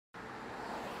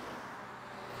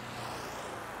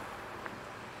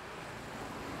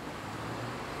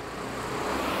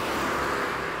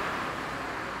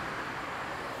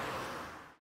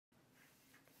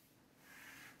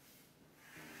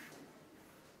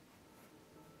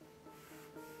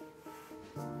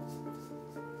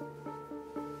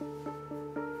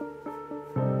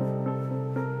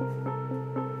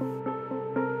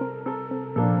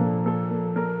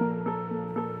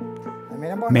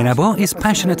Menabo is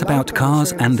passionate about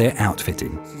cars and their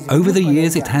outfitting. Over the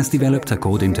years it has developed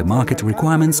according to market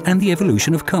requirements and the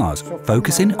evolution of cars,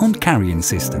 focusing on carrying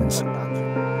systems.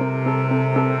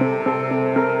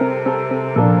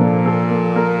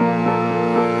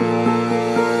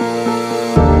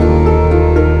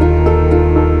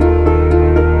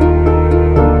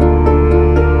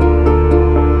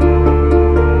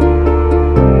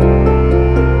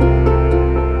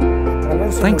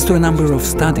 Thanks to a number of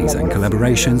studies and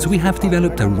collaborations, we have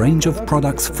developed a range of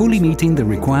products fully meeting the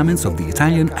requirements of the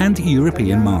Italian and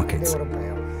European markets.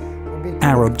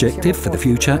 Our objective for the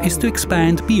future is to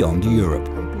expand beyond Europe.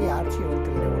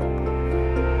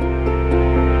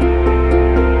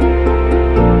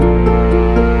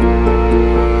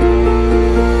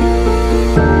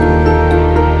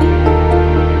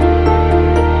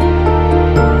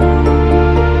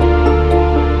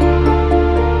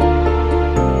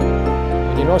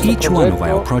 Each one of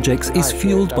our projects is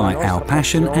fueled by our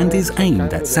passion and is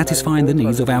aimed at satisfying the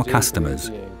needs of our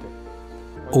customers.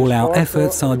 All our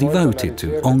efforts are devoted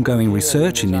to ongoing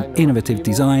research in innovative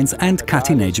designs and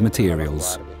cutting-edge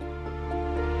materials.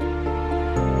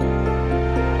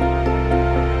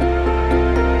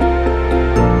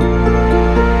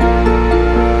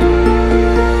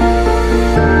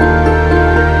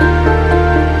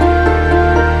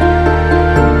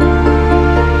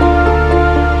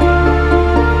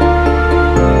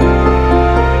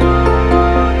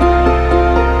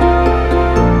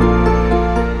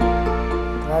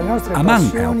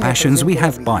 Among our passions, we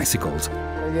have bicycles.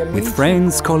 With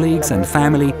friends, colleagues and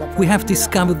family, we have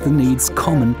discovered the needs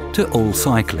common to all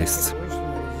cyclists.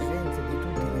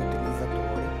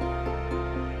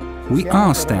 We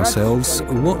asked ourselves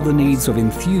what the needs of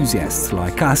enthusiasts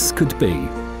like us could be.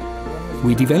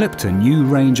 We developed a new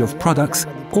range of products,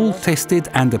 all tested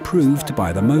and approved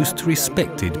by the most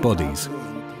respected bodies.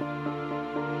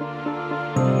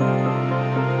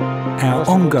 Our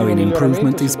ongoing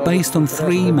improvement is based on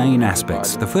three main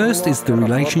aspects. The first is the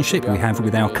relationship we have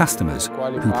with our customers,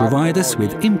 who provide us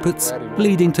with inputs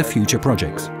leading to future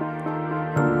projects.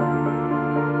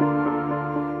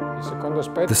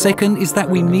 The second is that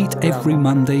we meet every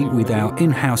Monday with our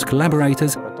in-house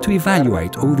collaborators to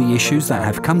evaluate all the issues that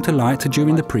have come to light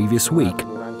during the previous week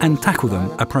and tackle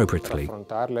them appropriately.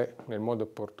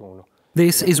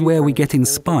 This is where we get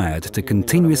inspired to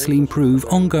continuously improve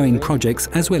ongoing projects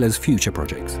as well as future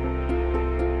projects.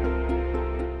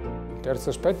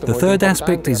 The third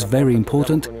aspect is very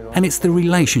important, and it's the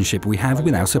relationship we have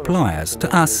with our suppliers.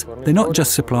 To us, they're not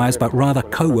just suppliers, but rather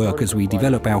co-workers we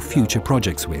develop our future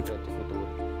projects with.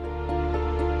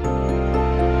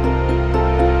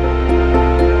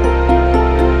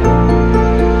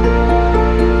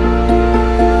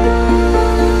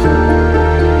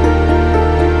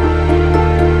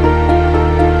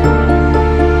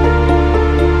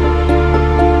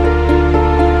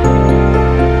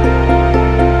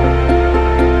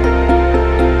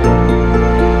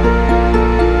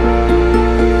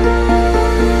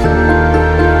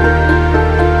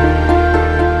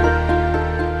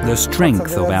 The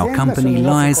strength of our company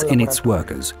lies in its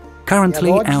workers.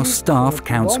 Currently, our staff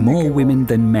counts more women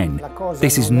than men.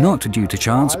 This is not due to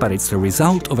chance, but it's the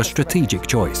result of a strategic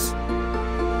choice.